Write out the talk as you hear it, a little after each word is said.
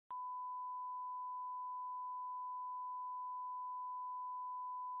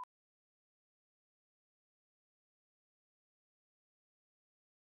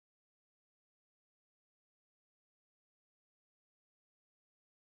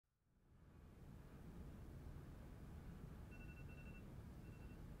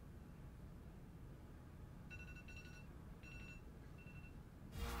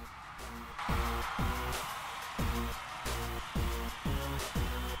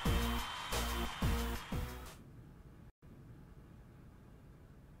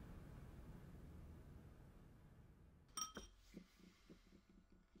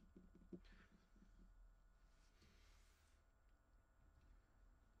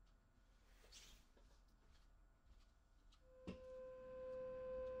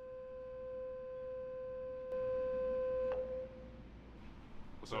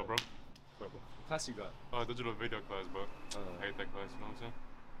What's up, bro? What class you got? Digital video class, bro. I hate that class, you know what I'm saying?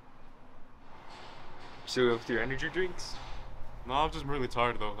 So with your energy drinks? No, I'm just really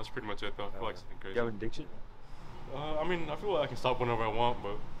tired, though. That's pretty much it, though. I feel like something crazy. You have an addiction? I mean, I feel like I can stop whenever I want,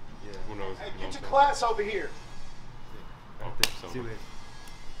 but Yeah. who knows? Hey, you know get what your I'm class over here. saying? Oh, see you later.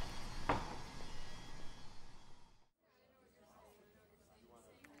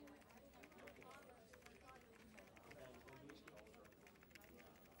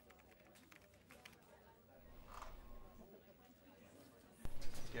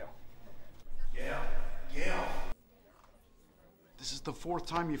 Yeah. This is the 4th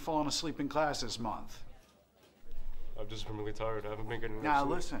time you've fallen asleep in class this month. I've just been really tired. I haven't been getting enough Now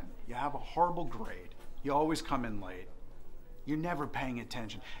sleep. listen, you have a horrible grade. You always come in late. You're never paying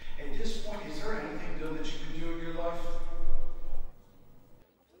attention. At this point, is there anything good that you can do in your life?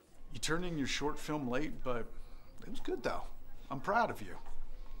 You turned in your short film late, but it was good though. I'm proud of you.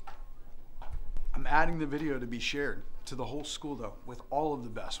 I'm adding the video to be shared to the whole school though, with all of the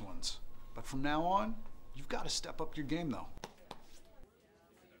best ones. But from now on, you've got to step up your game though.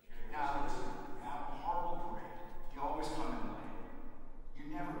 Now listen, you have a horrible grade. You always come in late.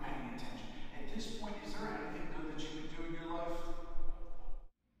 You're never paying attention. At this point, is there anything good that you can do in your life?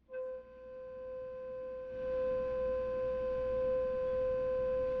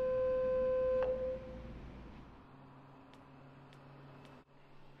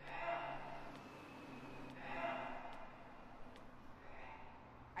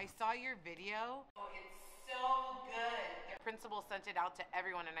 I saw your video. Oh, it's so good. The principal sent it out to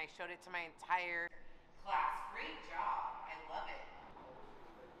everyone and I showed it to my entire class. Great job. I love it.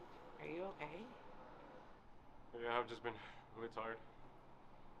 Are you okay? Yeah, I've just been really tired.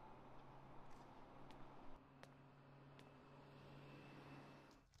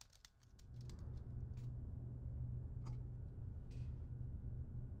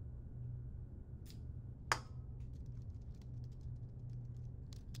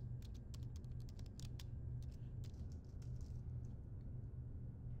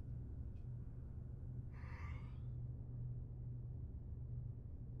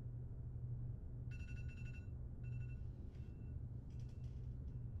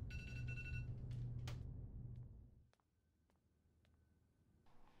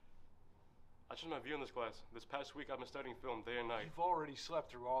 I changed my view in this class. This past week, I've been studying film day and night. You've already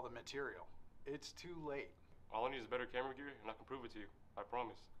slept through all the material. It's too late. All I need is better camera gear, and I can prove it to you. I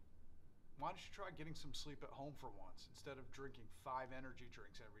promise. Why don't you try getting some sleep at home for once, instead of drinking 5 energy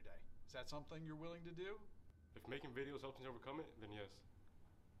drinks every day? Is that something you're willing to do? If making videos helps me overcome it, then yes.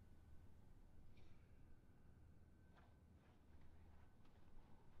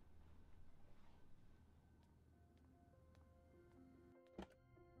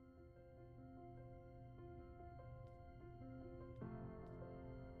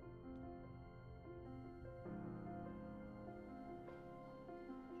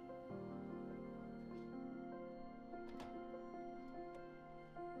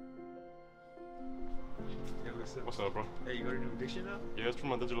 Hey, what's up? What's up, bro? Hey, you got a new addiction now? Yeah, it's from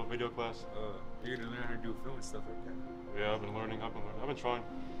my digital video class. You're gonna learn how to do film and stuff like that. Yeah, I've been learning. I've been trying.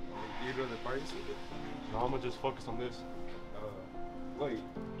 You doing the parties with it? Now I'm gonna just focus on this. Wait,